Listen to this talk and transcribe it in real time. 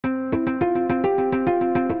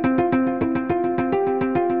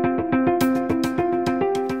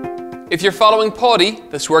If you're following Paudie,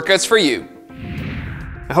 this workout's for you.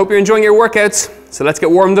 I hope you're enjoying your workouts, so let's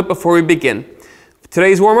get warmed up before we begin. For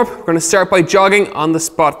today's warm-up, we're going to start by jogging on the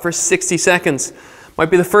spot for 60 seconds.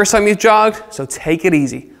 Might be the first time you've jogged, so take it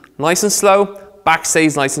easy. Nice and slow, back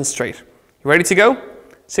stays nice and straight. You ready to go?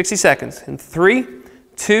 60 seconds. In 3,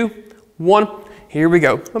 2, 1. Here we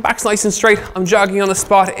go. My back's nice and straight. I'm jogging on the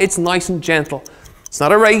spot. It's nice and gentle. It's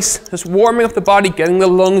not a race, just warming up the body, getting the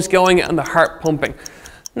lungs going and the heart pumping.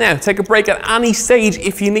 Now, take a break at any stage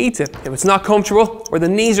if you need to. If it's not comfortable or the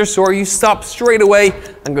knees are sore, you stop straight away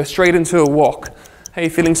and go straight into a walk. How are you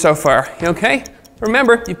feeling so far? You okay?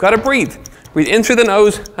 Remember, you've got to breathe. Breathe in through the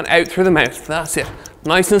nose and out through the mouth. That's it.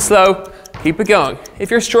 Nice and slow. Keep it going. If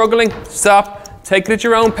you're struggling, stop. Take it at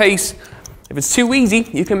your own pace. If it's too easy,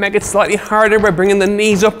 you can make it slightly harder by bringing the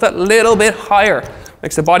knees up that little bit higher.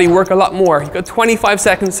 Makes the body work a lot more. You've got 25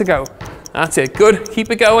 seconds to go. That's it. Good.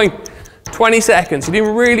 Keep it going. 20 seconds. You're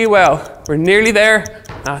doing really well. We're nearly there.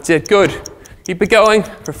 That's it. Good. Keep it going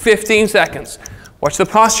for 15 seconds. Watch the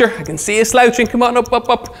posture. I can see you slouching. Come on, up, up,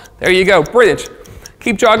 up. There you go. Brilliant.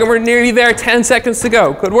 Keep jogging. We're nearly there. 10 seconds to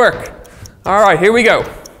go. Good work. All right, here we go.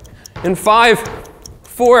 In 5,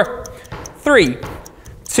 4, 3,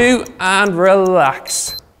 2, and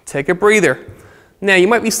relax. Take a breather. Now, you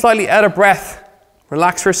might be slightly out of breath.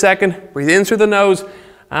 Relax for a second. Breathe in through the nose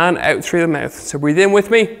and out through the mouth. So breathe in with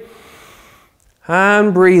me.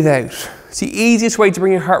 And breathe out. It's the easiest way to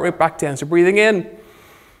bring your heart rate back down. So breathing in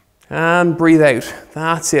and breathe out.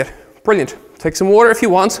 That's it. Brilliant. Take some water if you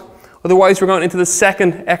want. Otherwise, we're going into the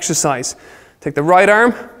second exercise. Take the right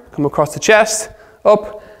arm, come across the chest,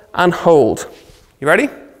 up and hold. You ready?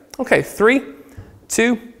 Okay, 3,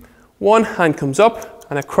 2, 1. Hand comes up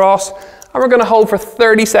and across. And we're going to hold for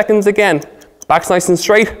 30 seconds again. Back's nice and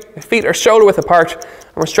straight. The feet are shoulder width apart.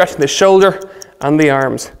 And we're stretching the shoulder and the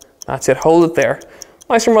arms. That's it, hold it there.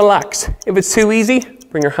 Nice and relaxed. If it's too easy,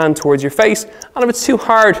 bring your hand towards your face. And if it's too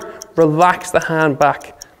hard, relax the hand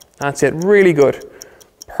back. That's it, really good.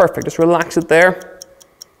 Perfect, just relax it there.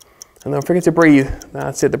 And don't forget to breathe.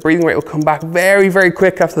 That's it, the breathing rate will come back very, very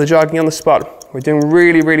quick after the jogging on the spot. We're doing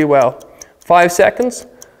really, really well. 5 seconds.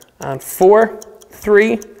 And 4,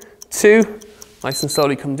 3, 2. Nice and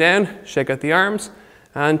slowly come down, shake out the arms.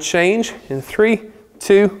 And change in 3,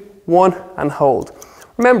 2, 1, and hold.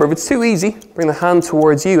 Remember, if it's too easy, bring the hand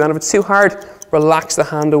towards you. And if it's too hard, relax the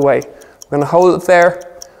hand away. We're going to hold it there.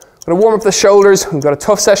 We're going to warm up the shoulders. We've got a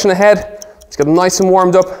tough session ahead. Let's get them nice and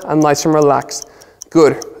warmed up and nice and relaxed.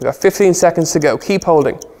 Good. We've got 15 seconds to go. Keep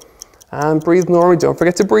holding. And breathe normally. Don't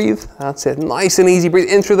forget to breathe. That's it. Nice and easy. Breathe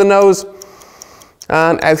in through the nose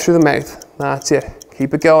and out through the mouth. That's it.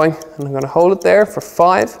 Keep it going. And I'm going to hold it there for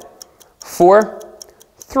 5, 4,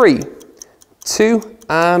 3, 2,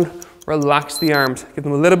 and relax the arms. Give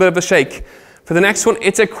them a little bit of a shake. For the next one,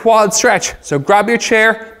 it's a quad stretch. So grab your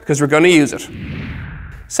chair because we're going to use it.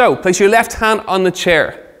 So place your left hand on the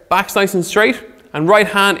chair. Back's nice and straight and right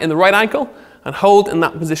hand in the right ankle and hold in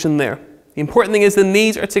that position there. The important thing is the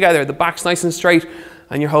knees are together. The back's nice and straight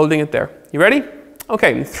and you're holding it there. You ready?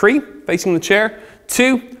 Okay, in 3, facing the chair.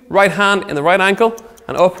 2, right hand in the right ankle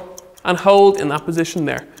and up and hold in that position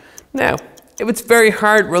there. Now, if it's very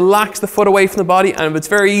hard, relax the foot away from the body, and if it's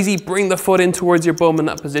very easy, bring the foot in towards your bum in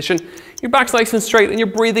that position. Your back's nice and straight and you're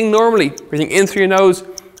breathing normally. Breathing in through your nose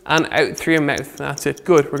and out through your mouth. That's it,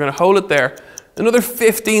 good. We're going to hold it there. Another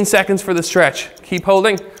 15 seconds for the stretch. Keep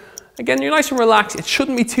holding. Again, you're nice and relaxed. It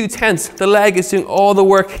shouldn't be too tense. The leg is doing all the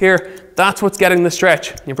work here. That's what's getting the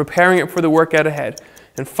stretch. You're preparing it for the workout ahead.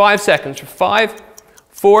 In 5 seconds, for 5,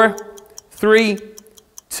 4, 3,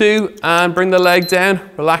 2, and bring the leg down.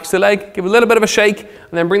 Relax the leg, give a little bit of a shake,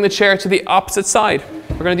 and then bring the chair to the opposite side.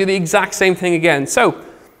 We're going to do the exact same thing again. So,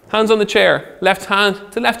 hands on the chair, left hand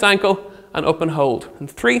to left ankle, and up and hold. In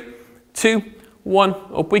 3, 2, 1,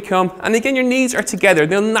 up we come. And again, your knees are together.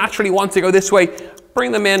 They'll naturally want to go this way.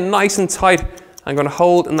 Bring them in nice and tight. I'm going to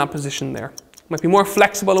hold in that position there. Might be more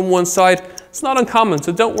flexible on one side. It's not uncommon,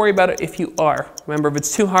 so don't worry about it if you are. Remember, if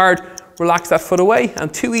it's too hard, relax that foot away,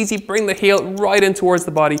 and too easy, bring the heel right in towards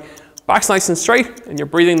the body. Back's nice and straight, and you're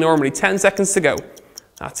breathing normally. 10 seconds to go.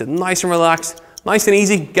 That's it, nice and relaxed, nice and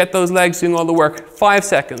easy. Get those legs doing all the work. 5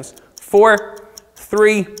 seconds. 4,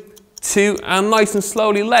 3, 2, and nice and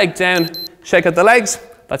slowly, leg down. Shake out the legs.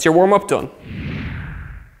 That's your warm-up done.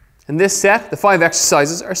 In this set, the 5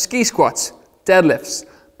 exercises are ski squats, deadlifts,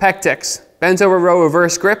 pec decks, bent over row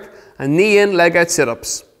reverse grip, and knee in, leg out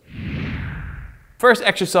sit-ups. First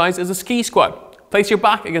exercise is a ski squat. Place your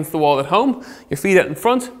back against the wall at home, your feet out in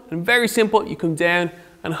front, and very simple, you come down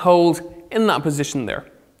and hold in that position there.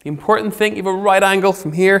 The important thing, you have a right angle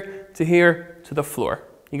from here to the floor.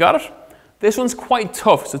 You got it? This one's quite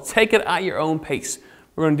tough, so take it at your own pace.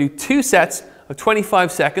 We're going to do 2 sets of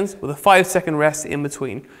 25 seconds with a 5-second rest in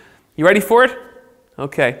between. You ready for it?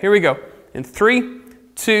 Okay, here we go. In 3,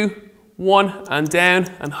 2, 1, and down,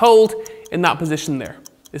 and hold in that position there.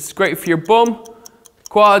 This is great for your bum,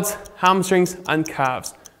 quads, hamstrings, and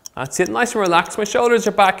calves. That's it, nice and relaxed. My shoulders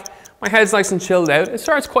are back, my head's nice and chilled out. It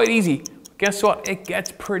starts quite easy, but guess what? It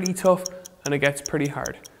gets pretty tough and it gets pretty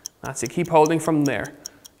hard. That's it, keep holding from there.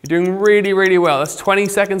 You're doing really, really well. That's 20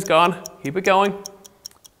 seconds gone. Keep it going.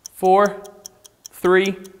 4,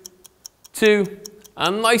 3, 2,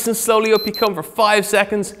 and nice and slowly up you come for 5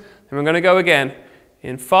 seconds. Then we're going to go again.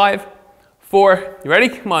 In 5, 4, you ready?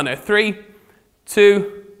 Come on now. 3,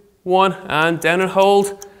 2, 1, and down and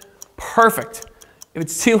hold. Perfect. If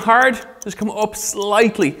it's too hard, just come up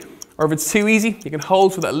slightly. Or if it's too easy, you can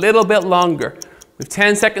hold for that little bit longer. With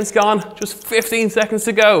 10 seconds gone, just 15 seconds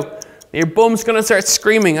to go. Your bum's going to start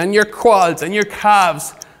screaming, and your quads and your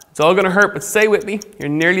calves. It's all going to hurt, but stay with me. You're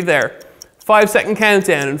nearly there. 5-second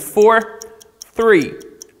countdown in 4, 3,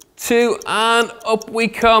 2, and up we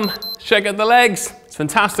come. Shake out the legs. It's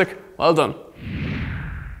fantastic. Well done.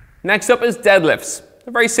 Next up is deadlifts.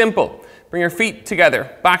 They're very simple. Bring your feet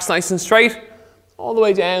together. Back's nice and straight. All the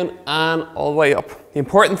way down and all the way up. The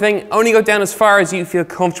important thing, only go down as far as you feel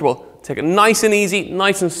comfortable. Take it nice and easy,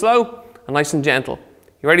 nice and slow, and nice and gentle.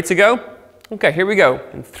 You ready to go? Okay, here we go.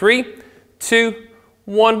 In 3, 2,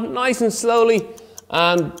 1, nice and slowly,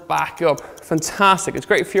 and back up. Fantastic. It's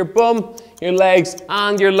great for your bum, your legs,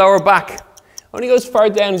 and your lower back. Only go as far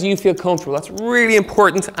down as you feel comfortable. That's really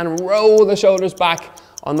important. And roll the shoulders back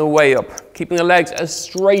on the way up, keeping the legs as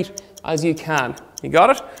straight as you can. You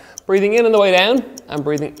got it? Breathing in on the way down, and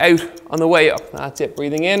breathing out on the way up. That's it.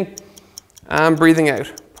 Breathing in, and breathing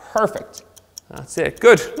out. Perfect. That's it.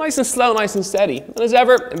 Good. Nice and slow, nice and steady. And as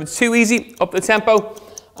ever, if it's too easy, up the tempo.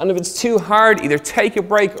 And if it's too hard, either take a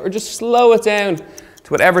break or just slow it down to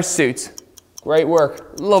whatever suits. Great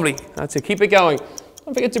work. Lovely. That's it. Keep it going.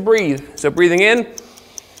 Don't forget to breathe. So breathing in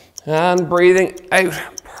and breathing out.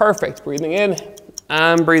 Perfect. Breathing in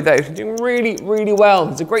and breathe out. You're doing really, really well.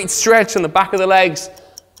 It's a great stretch on the back of the legs.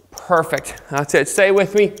 Perfect. That's it. Stay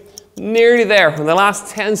with me. Nearly there. In the last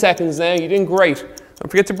 10 seconds now, you're doing great. Don't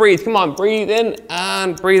forget to breathe. Come on, breathe in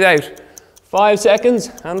and breathe out. 5 seconds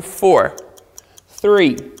and 4,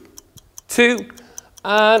 3, 2,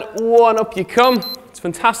 and 1. Up you come. It's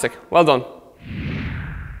fantastic. Well done.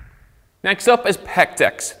 Next up is pec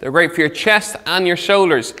decks. They're great for your chest and your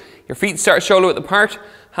shoulders. Your feet start shoulder width apart.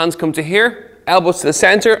 Hands come to here. Elbows to the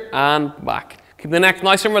center and back. Keep the neck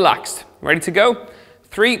nice and relaxed. Ready to go?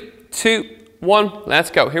 3, 2, 1. Let's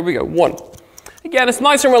go. Here we go. 1. Again, it's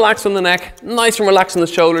nice and relaxed on the neck, nice and relaxed on the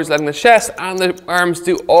shoulders, letting the chest and the arms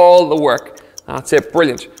do all the work. That's it,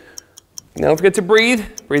 brilliant. Now don't forget to breathe,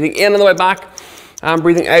 breathing in on the way back and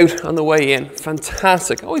breathing out on the way in.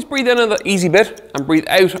 Fantastic. Always breathe in on the easy bit and breathe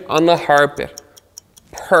out on the hard bit.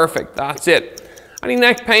 Perfect, that's it. Any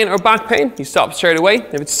neck pain or back pain, you stop straight away.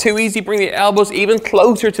 If it's too easy, bring the elbows even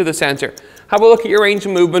closer to the center. Have a look at your range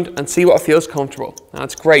of movement and see what feels comfortable.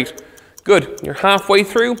 That's great. Good, you're halfway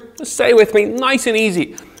through, just stay with me, nice and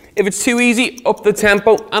easy. If it's too easy, up the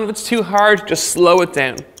tempo, and if it's too hard, just slow it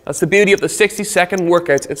down. That's the beauty of the 60-second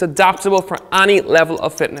workouts. It's adaptable for any level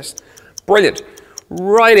of fitness. Brilliant.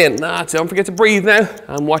 Right in, that's it. Don't forget to breathe now,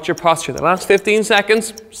 and watch your posture. The last 15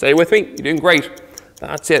 seconds, stay with me, you're doing great.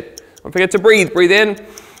 That's it. Don't forget to breathe, breathe in,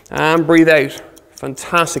 and breathe out.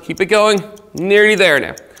 Fantastic, keep it going, nearly there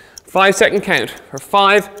now. 5-second count for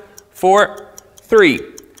 5, 4, 3,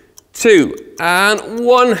 2, and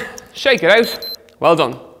 1. Shake it out. Well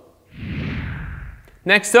done.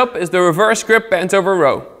 Next up is the reverse grip bent over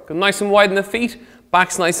row. Go nice and wide in the feet,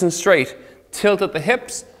 back's nice and straight. Tilt at the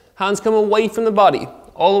hips, hands come away from the body,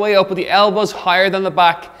 all the way up with the elbows higher than the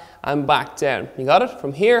back and back down. You got it?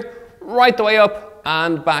 From here, right the way up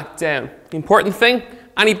and back down. The important thing,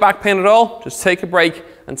 any back pain at all, just take a break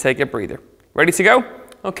and take a breather. Ready to go?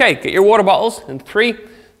 Okay, get your water bottles in 3,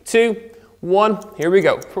 2, 1, here we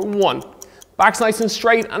go, for 1. Back's nice and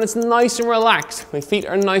straight and it's nice and relaxed. My feet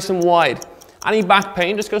are nice and wide. Any back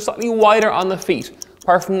pain, just go slightly wider on the feet.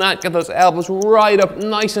 Apart from that, get those elbows right up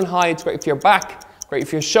nice and high. It's great for your back, great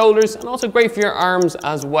for your shoulders, and also great for your arms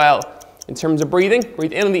as well. In terms of breathing,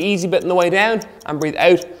 breathe in on the easy bit on the way down and breathe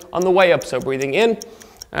out on the way up. So breathing in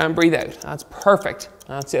and breathe out. That's perfect.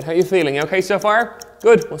 That's it. How are you feeling? Okay so far?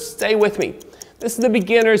 Good. Well, stay with me. This is the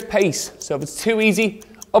beginner's pace. So if it's too easy,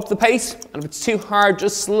 up the pace, and if it's too hard,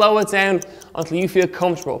 just slow it down until you feel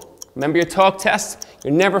comfortable. Remember your talk test,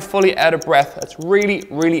 you're never fully out of breath. That's really,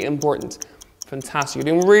 really important. Fantastic,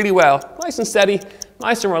 you're doing really well. Nice and steady,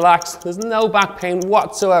 nice and relaxed. There's no back pain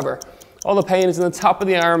whatsoever. All the pain is in the top of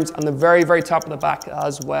the arms and the very, very top of the back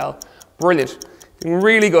as well. Brilliant. Doing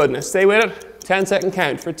really good. Now stay with it. 10-second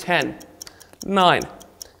count for 10, 9,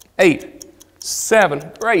 8,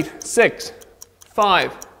 7, great, 6,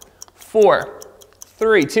 5, 4,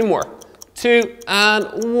 3, 2 more, 2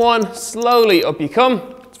 and 1. Slowly up you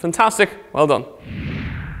come. It's fantastic. Well done.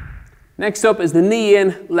 Next up is the knee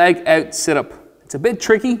in, leg out sit-up. It's a bit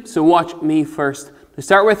tricky, so watch me first. To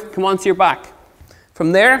start with, come onto your back.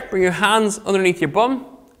 From there, bring your hands underneath your bum,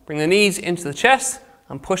 bring the knees into the chest,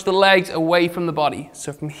 and push the legs away from the body.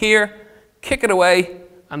 So from here, kick it away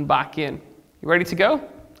and back in. You ready to go?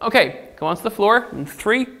 Okay, come onto the floor in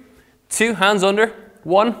 3, 2, hands under,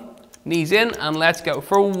 1, knees in, and let's go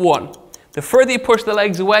for 1. The further you push the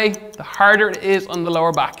legs away, the harder it is on the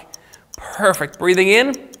lower back. Perfect. Breathing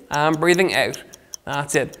in and breathing out.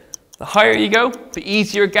 That's it. The higher you go, the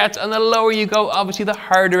easier it gets, and the lower you go, obviously the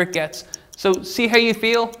harder it gets. So see how you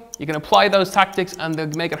feel. You can apply those tactics and they'll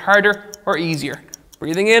make it harder or easier.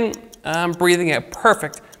 Breathing in and breathing out.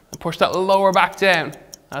 Perfect. And push that lower back down.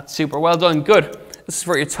 That's super. Well done. Good. This is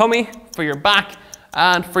for your tummy, for your back,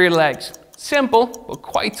 and for your legs. Simple, but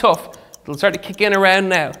quite tough. It'll start to kick in around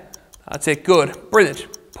now. That's it. Good.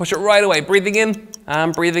 Brilliant. Push it right away. Breathing in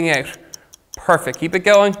and breathing out. Perfect. Keep it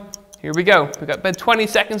going. Here we go. We've got about 20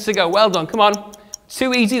 seconds to go. Well done. Come on.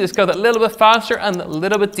 Too easy. Let's go that little bit faster and a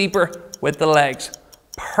little bit deeper with the legs.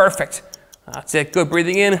 Perfect. That's it. Good.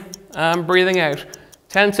 Breathing in and breathing out.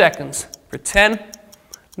 10 seconds for 10,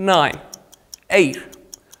 9, 8,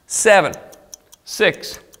 7,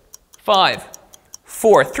 6, 5,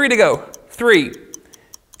 4, 3 to go. 3,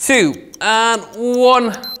 2, and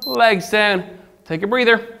 1. Legs down. Take a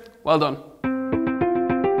breather. Well done.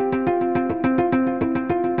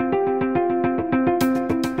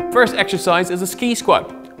 First exercise is a ski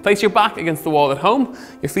squat. Place your back against the wall at home,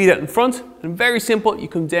 your feet out in front, and very simple, you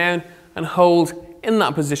come down and hold in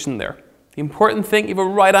that position there. The important thing, you have a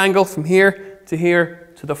right angle from here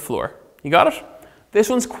to the floor. You got it? This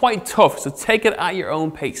one's quite tough, so take it at your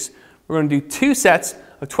own pace. We're going to do 2 sets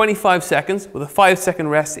of 25 seconds with a 5-second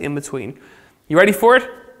rest in between. You ready for it?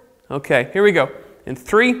 Okay, here we go. In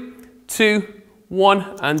 3, 2,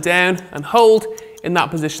 1, and down, and hold in that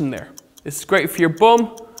position there. This is great for your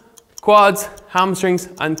bum, quads, hamstrings,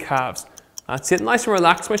 and calves. That's it, nice and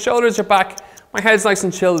relaxed. My shoulders are back, my head's nice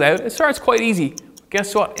and chilled out. It starts quite easy. But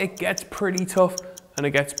guess what? It gets pretty tough and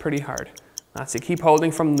it gets pretty hard. That's it, keep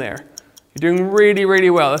holding from there. You're doing really, really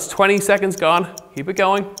well. That's 20 seconds gone. Keep it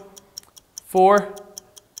going. 4,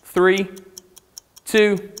 3,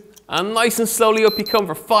 2, and nice and slowly up you come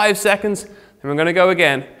for 5 seconds. Then we're gonna go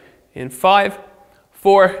again. In 5,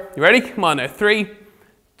 4, you ready? Come on now, 3,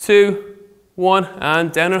 2, 1,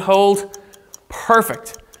 and down and hold.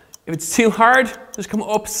 Perfect. If it's too hard, just come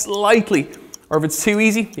up slightly. Or if it's too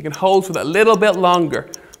easy, you can hold for that little bit longer.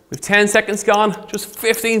 With 10 seconds gone, just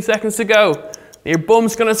 15 seconds to go. Your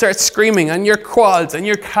bum's gonna start screaming, and your quads and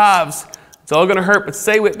your calves. It's all gonna hurt, but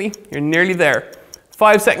stay with me. You're nearly there.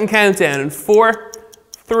 5-second countdown in 4,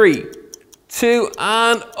 3, 2,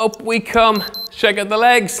 and up we come. Check out the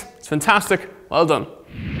legs. It's fantastic. Well done.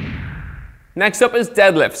 Next up is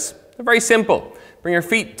deadlifts. They're very simple. Bring your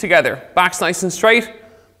feet together, backs nice and straight,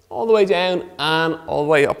 all the way down and all the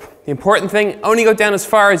way up. The important thing, only go down as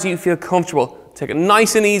far as you feel comfortable. Take it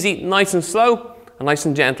nice and easy, nice and slow, and nice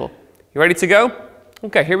and gentle. You ready to go?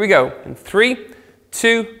 Okay, here we go. In 3,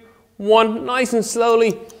 2, 1, nice and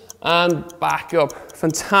slowly, and back up.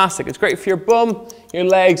 Fantastic. It's great for your bum, your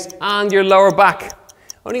legs, and your lower back.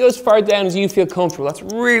 Only go as far down as you feel comfortable. That's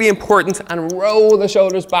really important. And roll the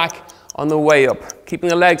shoulders back on the way up, keeping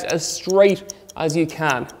the legs as straight as you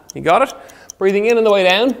can. You got it? Breathing in on the way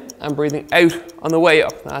down and breathing out on the way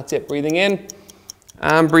up. That's it. Breathing in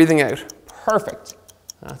and breathing out. Perfect.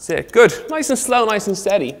 That's it. Good. Nice and slow, nice and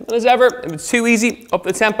steady. And as ever, if it's too easy, up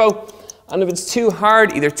the tempo. And if it's too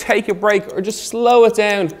hard, either take a break or just slow it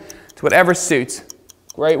down to whatever suits.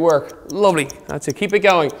 Great work. Lovely. That's it. Keep it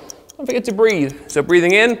going. Don't forget to breathe. So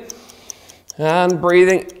breathing in and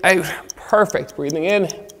breathing out. Perfect. Breathing in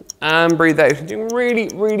and breathe out. You're doing really,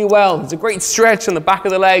 really well. It's a great stretch on the back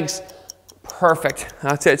of the legs. Perfect.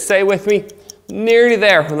 That's it. Stay with me. Nearly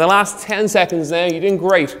there. In the last 10 seconds now, you're doing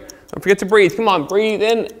great. Don't forget to breathe. Come on. Breathe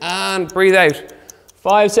in and breathe out.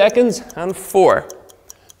 5 seconds and 4,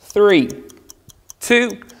 3,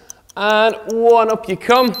 2, and 1. Up you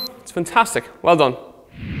come. It's fantastic. Well done.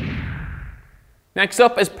 Next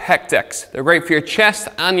up is pec decks. They're great for your chest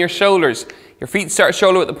and your shoulders. Your feet start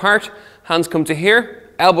shoulder width apart. Hands come to here.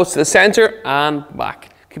 Elbows to the center and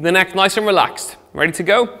back. Keep the neck nice and relaxed. Ready to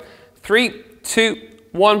go? 3, 2,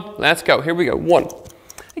 1. Let's go. Here we go. 1.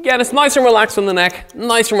 Again, it's nice and relaxed on the neck,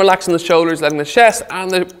 nice and relaxed on the shoulders, letting the chest and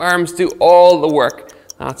the arms do all the work.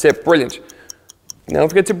 That's it, brilliant. Now don't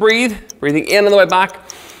forget to breathe, breathing in on the way back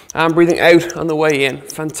and breathing out on the way in.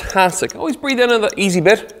 Fantastic. Always breathe in on the easy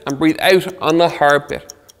bit and breathe out on the hard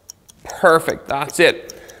bit. Perfect, that's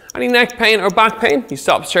it. Any neck pain or back pain, you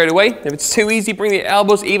stop straight away. If it's too easy, bring the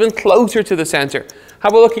elbows even closer to the center.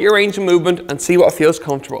 Have a look at your range of movement and see what feels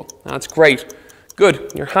comfortable. That's great.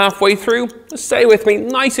 Good, you're halfway through. Just stay with me,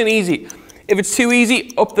 nice and easy. If it's too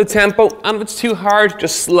easy, up the tempo, and if it's too hard,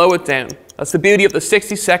 just slow it down. That's the beauty of the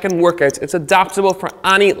 60-second workouts. It's adaptable for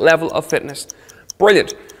any level of fitness.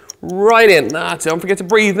 Brilliant. Right in, that's it. Don't forget to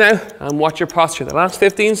breathe now and watch your posture. The last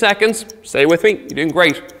 15 seconds, stay with me, you're doing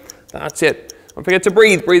great. That's it. Don't forget to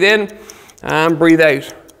breathe. Breathe in and breathe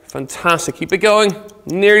out. Fantastic, keep it going.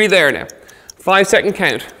 Nearly there now. 5-second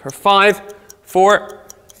count for 5, 4,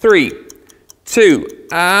 3, 2,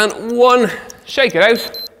 and 1. Shake it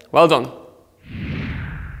out. Well done.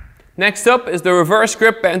 Next up is the reverse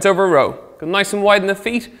grip bent over row. Go nice and wide in the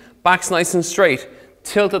feet, back's nice and straight.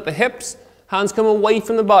 Tilt at the hips, hands come away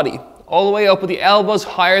from the body, all the way up with the elbows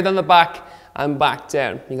higher than the back and back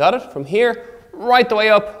down. You got it? From here, right the way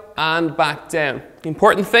up and back down. The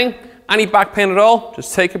important thing, any back pain at all,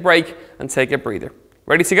 just take a break and take a breather.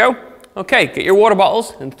 Ready to go? Okay, get your water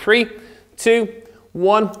bottles in 3, 2,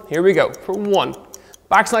 1. Here we go for 1.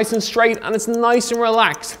 Back's nice and straight and it's nice and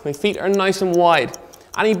relaxed. My feet are nice and wide.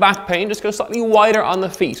 Any back pain, just go slightly wider on the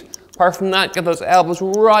feet. Apart from that, get those elbows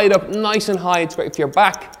right up nice and high. It's great for your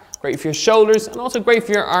back, great for your shoulders, and also great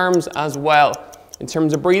for your arms as well. In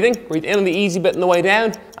terms of breathing, breathe in on the easy bit on the way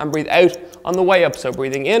down and breathe out on the way up. So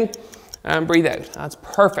breathing in and breathe out. That's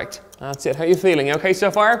perfect. That's it. How are you feeling? Okay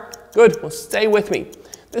so far? Good. Well, stay with me.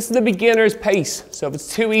 This is the beginner's pace. So if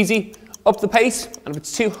it's too easy, up the pace. And if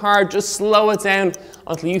it's too hard, just slow it down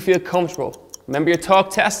until you feel comfortable. Remember your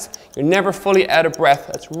talk test. You're never fully out of breath.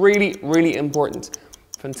 That's really, really important.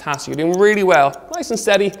 Fantastic. You're doing really well. Nice and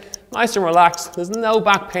steady, nice and relaxed. There's no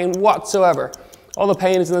back pain whatsoever. All the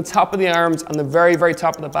pain is in the top of the arms and the very, very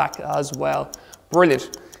top of the back as well.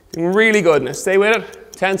 Brilliant. Doing really good. Now stay with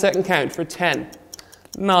it. 10-second count for 10,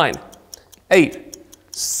 9, 8,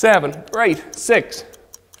 7, great, 6,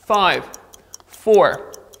 5,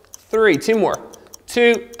 4, 3, 2 more,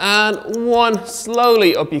 2 and 1.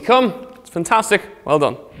 Slowly up you come. It's fantastic. Well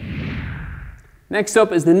done. Next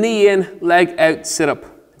up is the knee in, leg out sit-up.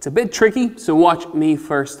 It's a bit tricky, so watch me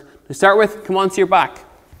first. To start with, come onto your back.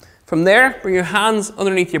 From there, bring your hands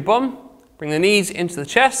underneath your bum, bring the knees into the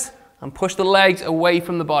chest, and push the legs away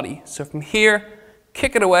from the body. So from here,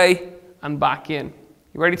 kick it away and back in.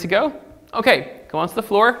 You ready to go? Okay, come onto the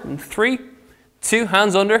floor in 3, 2,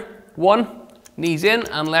 hands under, 1, knees in,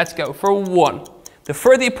 and let's go for 1. The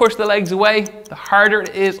further you push the legs away, the harder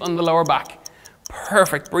it is on the lower back.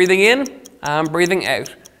 Perfect. Breathing in and breathing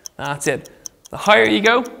out. That's it. The higher you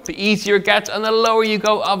go, the easier it gets, and the lower you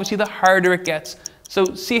go, obviously the harder it gets.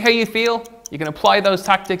 So see how you feel. You can apply those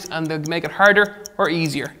tactics and they'll make it harder or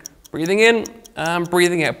easier. Breathing in and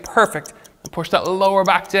breathing out. Perfect. And push that lower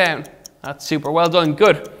back down. That's super. Well done.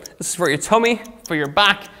 Good. This is for your tummy, for your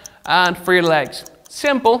back, and for your legs.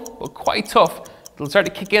 Simple, but quite tough. It'll start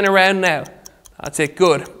to kick in around now. That's it.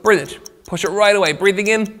 Good. Brilliant. Push it right away. Breathing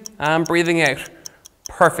in and breathing out.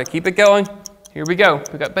 Perfect. Keep it going. Here we go.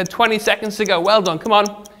 We've got about 20 seconds to go. Well done. Come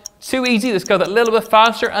on. Too easy. Let's go that little bit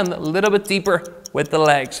faster and a little bit deeper with the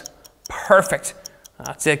legs. Perfect.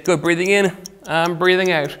 That's it. Good. Breathing in and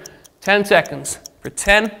breathing out. 10 seconds for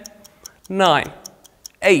 10, 9,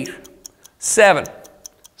 8, 7,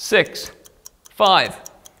 6, 5,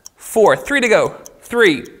 4, 3 to go.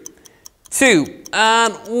 3, 2,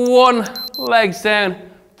 and 1. Legs down.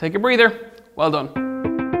 Take a breather. Well done.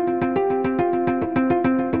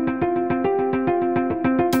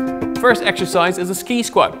 First exercise is a ski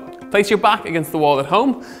squat. Place your back against the wall at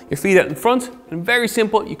home, your feet out in front, and very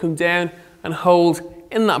simple, you come down and hold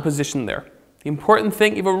in that position there. The important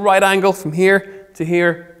thing, you have a right angle from here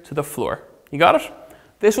to the floor. You got it?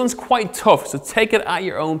 This one's quite tough, so take it at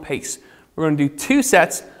your own pace. We're going to do 2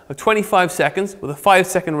 sets of 25 seconds with a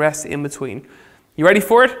 5-second rest in between. You ready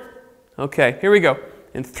for it? Okay, here we go.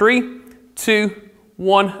 In 3, 2,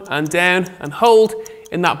 1, and down, and hold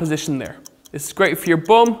in that position there. This is great for your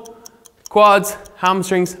bum, quads,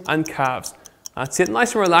 hamstrings, and calves. That's it,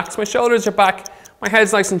 nice and relaxed. My shoulders are back, my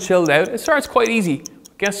head's nice and chilled out. It starts quite easy,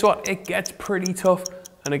 but guess what? It gets pretty tough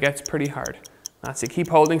and it gets pretty hard. That's it, keep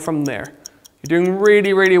holding from there. You're doing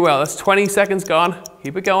really, really well. That's 20 seconds gone.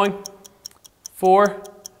 Keep it going. 4,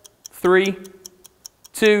 3,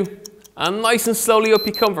 2, and nice and slowly up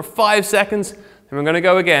you come for 5 seconds. Then we're gonna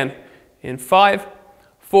go again. In 5,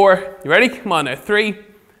 4, you ready? Come on now. 3,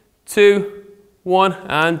 2, 1,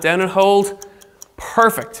 and down and hold.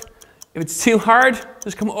 Perfect. If it's too hard,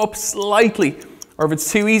 just come up slightly. Or if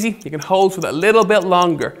it's too easy, you can hold for that little bit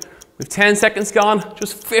longer. With 10 seconds gone,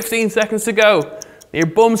 just 15 seconds to go. Your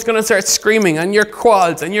bum's gonna start screaming, and your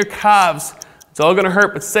quads and your calves. It's all gonna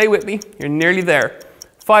hurt, but stay with me. You're nearly there.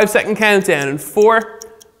 5-second countdown in 4,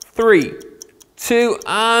 3, 2,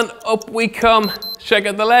 and up we come. Shake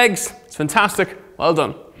out the legs. It's fantastic. Well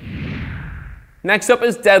done. Next up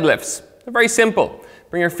is deadlifts. They're very simple.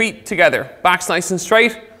 Bring your feet together. Back's nice and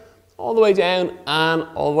straight. All the way down and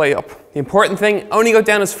all the way up. The important thing, only go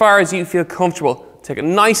down as far as you feel comfortable. Take it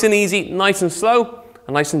nice and easy, nice and slow,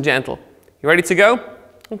 and nice and gentle. You ready to go?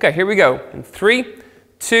 Okay, here we go. In 3,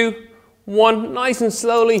 2, 1, nice and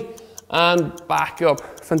slowly, and back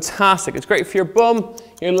up. Fantastic. It's great for your bum,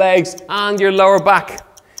 your legs, and your lower back.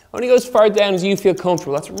 Only go as far down as you feel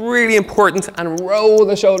comfortable. That's really important. And roll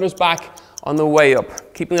the shoulders back on the way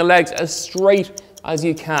up, keeping the legs as straight as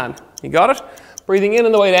you can. You got it? Breathing in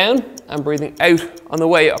on the way down, and breathing out on the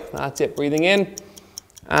way up. That's it. Breathing in,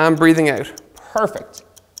 and breathing out. Perfect.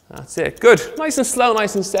 That's it. Good. Nice and slow,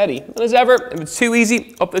 nice and steady. And as ever, if it's too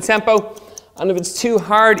easy, up the tempo. And if it's too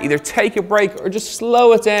hard, either take a break or just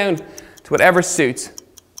slow it down to whatever suits.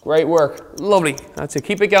 Great work. Lovely. That's it.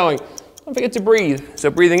 Keep it going. Don't forget to breathe. So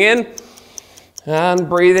breathing in and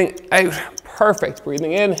breathing out. Perfect.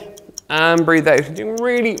 Breathing in and breathe out. You're doing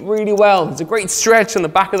really, really well. It's a great stretch on the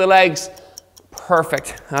back of the legs.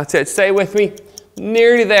 Perfect. That's it. Stay with me.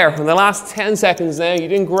 Nearly there. In the last 10 seconds now, you're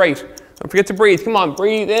doing great. Don't forget to breathe. Come on.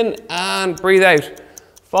 Breathe in and breathe out.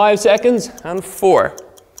 5 seconds and 4,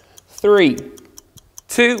 3,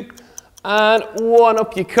 2, and 1.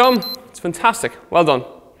 Up you come. It's fantastic. Well done.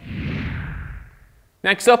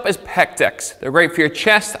 Next up is pec decks. They're great for your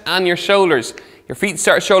chest and your shoulders. Your feet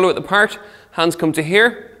start shoulder width apart. Hands come to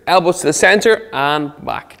here. Elbows to the center and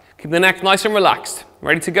back. Keep the neck nice and relaxed.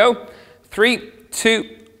 Ready to go? 3,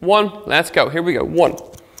 2, 1. Let's go. Here we go. 1.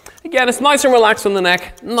 Again, it's nice and relaxed on the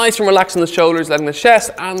neck. Nice and relaxed on the shoulders, letting the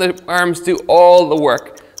chest and the arms do all the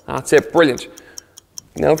work. That's it. Brilliant.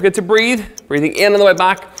 Don't forget to breathe. Breathing in on the way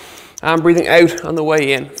back and breathing out on the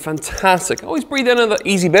way in. Fantastic. Always breathe in on the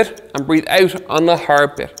easy bit and breathe out on the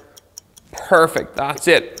hard bit. Perfect. That's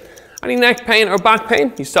it. Any neck pain or back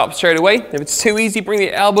pain, you stop straight away. If it's too easy, bring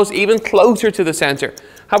the elbows even closer to the center.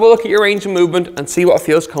 Have a look at your range of movement and see what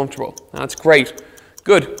feels comfortable. That's great.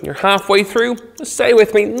 Good. You're halfway through. Just stay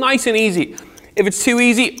with me. Nice and easy. If it's too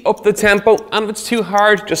easy, up the tempo. And if it's too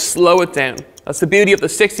hard, just slow it down. That's the beauty of the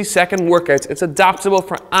 60-second workouts. It's adaptable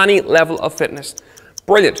for any level of fitness.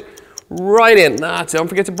 Brilliant. Right in. That's it. Don't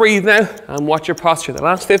forget to breathe now and watch your posture. The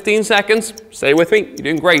last 15 seconds, stay with me. You're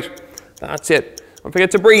doing great. That's it. Don't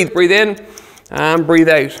forget to breathe. Breathe in and breathe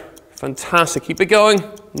out. Fantastic. Keep it going.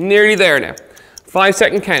 Nearly there now.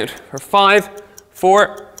 5-second count for 5,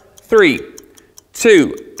 4, 3,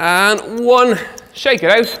 2, and 1. Shake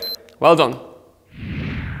it out. Well done.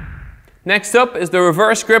 Next up is the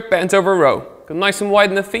reverse grip bent over row. Go nice and wide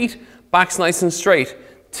in the feet, back's nice and straight.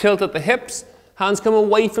 Tilt at the hips, hands come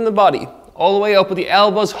away from the body, all the way up with the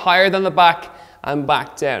elbows higher than the back and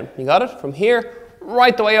back down. You got it? From here,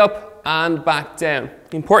 right the way up and back down.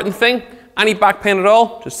 The important thing, any back pain at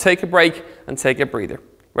all, just take a break and take a breather.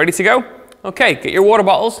 Ready to go? Okay, get your water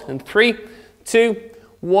bottles in 3, 2,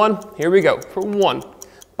 1. Here we go for 1.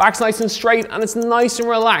 Back's nice and straight and it's nice and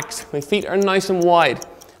relaxed. My feet are nice and wide.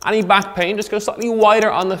 Any back pain, just go slightly wider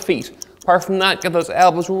on the feet. Apart from that, get those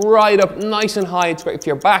elbows right up nice and high. It's great for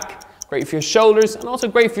your back, great for your shoulders, and also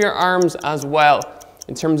great for your arms as well.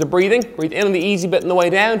 In terms of breathing, breathe in on the easy bit on the way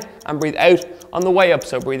down and breathe out on the way up.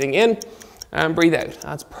 So breathing in and breathe out.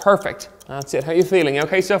 That's perfect. That's it. How are you feeling?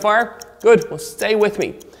 Okay so far? Good. Well, stay with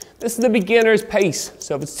me. This is the beginner's pace.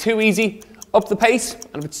 So if it's too easy, up the pace.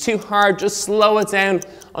 And if it's too hard, just slow it down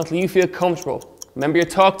until you feel comfortable. Remember your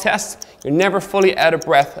talk test. You're never fully out of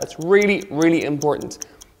breath. That's really, really important.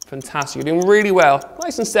 Fantastic. You're doing really well.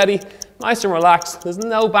 Nice and steady, nice and relaxed. There's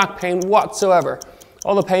no back pain whatsoever.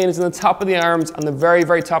 All the pain is in the top of the arms and the very,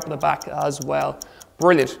 very top of the back as well.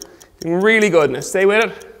 Brilliant. Doing really good. Now stay with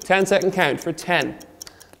it. 10-second count for 10,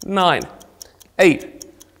 9, 8,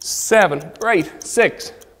 7, great,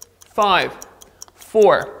 6, 5,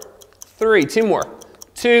 4, 3, 2 more,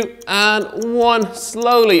 2 and 1.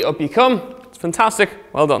 Slowly up you come. It's fantastic.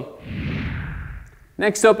 Well done.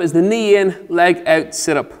 Next up is the knee in, leg out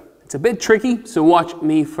sit-up. It's a bit tricky, so watch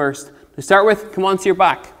me first. To start with, come onto your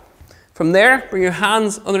back. From there, bring your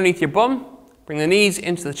hands underneath your bum, bring the knees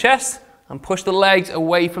into the chest, and push the legs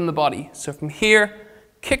away from the body. So from here,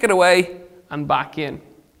 kick it away and back in.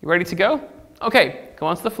 You ready to go? Okay, come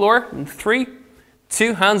onto the floor in 3,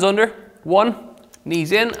 2, hands under, 1,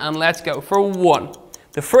 knees in, and let's go for 1.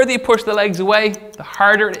 The further you push the legs away, the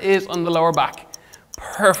harder it is on the lower back.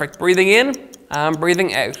 Perfect. Breathing in and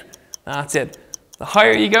breathing out. That's it. The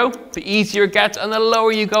higher you go, the easier it gets, and the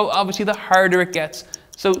lower you go, obviously the harder it gets.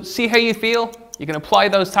 So see how you feel. You can apply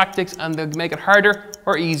those tactics and they'll make it harder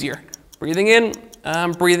or easier. Breathing in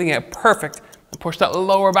and breathing out. Perfect. And push that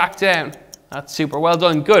lower back down. That's super. Well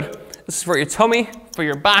done. Good. This is for your tummy, for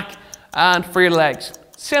your back, and for your legs.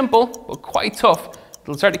 Simple, but quite tough.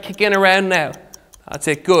 It'll start to kick in around now. That's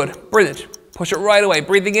it. Good. Brilliant. Push it right away.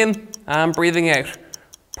 Breathing in and breathing out.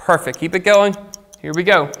 Perfect. Keep it going. Here we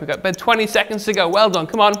go. We've got about 20 seconds to go. Well done.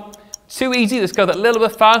 Come on. Too easy. Let's go that little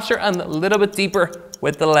bit faster and a little bit deeper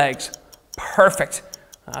with the legs. Perfect.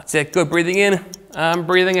 That's it. Good. Breathing in and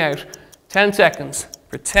breathing out. 10 seconds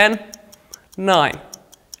for 10, 9,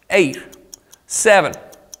 8, 7,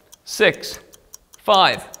 6,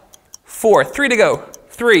 5, 4, 3 to go.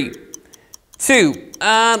 3, 2,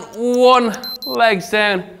 and 1. Legs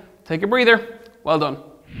down. Take a breather. Well done.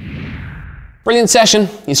 Brilliant session.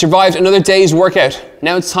 You survived another day's workout.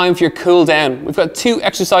 Now it's time for your cool down. We've got 2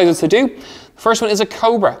 exercises to do. The first one is a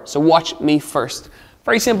cobra, so watch me first.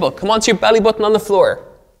 Very simple. Come onto your belly button on the floor.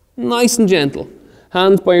 Nice and gentle.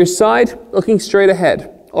 Hands by your side, looking straight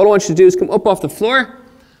ahead. All I want you to do is come up off the floor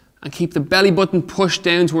and keep the belly button pushed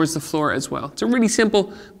down towards the floor as well. It's a really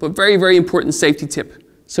simple but very, very important safety tip.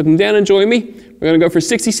 So come down and join me. We're going to go for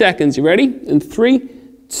 60 seconds. You ready? In 3,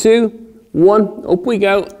 2, 1, up we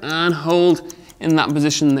go, and hold in that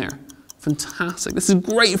position there. Fantastic. This is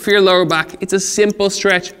great for your lower back. It's a simple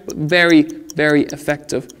stretch, but very, very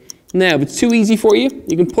effective. Now, if it's too easy for you,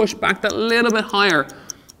 you can push back that little bit higher,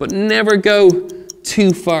 but never go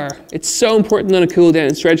too far. It's so important on a cool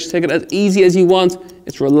down stretch. Take it as easy as you want.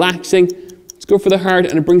 It's relaxing. It's good for the heart,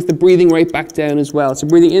 and it brings the breathing right back down as well. So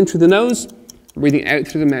breathing in through the nose, breathing out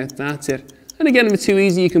through the mouth. That's it. And again, if it's too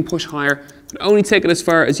easy, you can push higher, but only take it as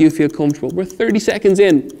far as you feel comfortable. We're 30 seconds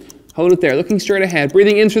in. Hold it there, looking straight ahead.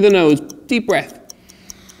 Breathing in through the nose, deep breath.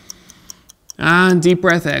 And deep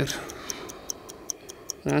breath out.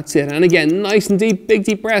 That's it. And again, nice and deep, big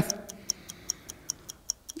deep breath.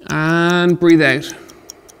 And breathe out.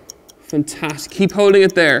 Fantastic. Keep holding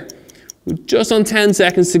it there. We're just on 10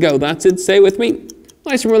 seconds to go. That's it. Stay with me.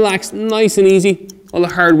 Nice and relaxed, nice and easy. All the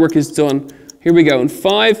hard work is done. Here we go. In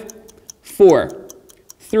 5, 4,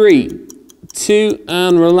 3, 2,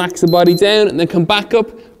 and relax the body down, and then come back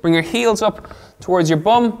up. Bring your heels up towards your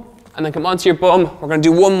bum, and then come onto your bum. We're going to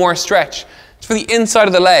do one more stretch. It's for the inside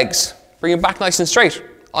of the legs. Bring it back nice and straight.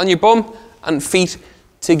 On your bum, and feet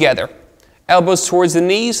together. Elbows towards the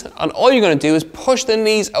knees, and all you're going to do is push the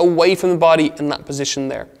knees away from the body in that position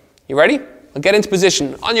there. You ready? We'll get into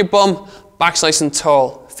position. On your bum, back's nice and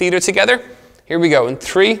tall. Feet are together. Here we go. In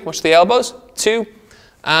 3, watch the elbows. 2,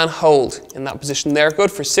 and hold in that position there.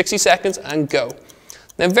 Good for 60 seconds, and go.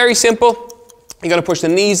 Now, very simple. You're going to push the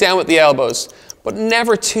knees down with the elbows, but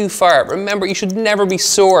never too far. Remember, you should never be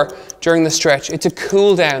sore during the stretch. It's a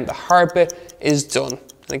cool down. The hard bit is done.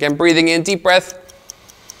 And again, breathing in, deep breath,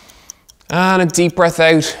 and a deep breath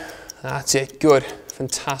out. That's it. Good.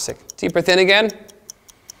 Fantastic. Deep breath in again.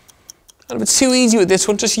 And if it's too easy with this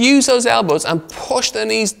one, just use those elbows and push the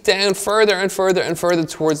knees down further and further and further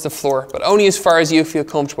towards the floor, but only as far as you feel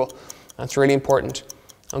comfortable. That's really important.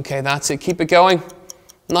 Okay, that's it. Keep it going.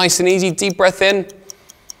 Nice and easy. Deep breath in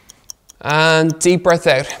and deep breath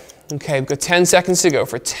out. Okay, we've got 10 seconds to go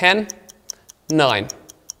for 10, 9,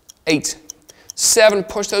 8, 7.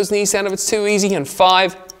 Push those knees down if it's too easy. And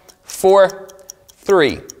 5, 4,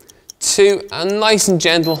 3, 2, and nice and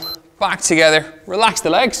gentle. Back together. Relax the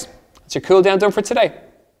legs. That's your cool down done for today.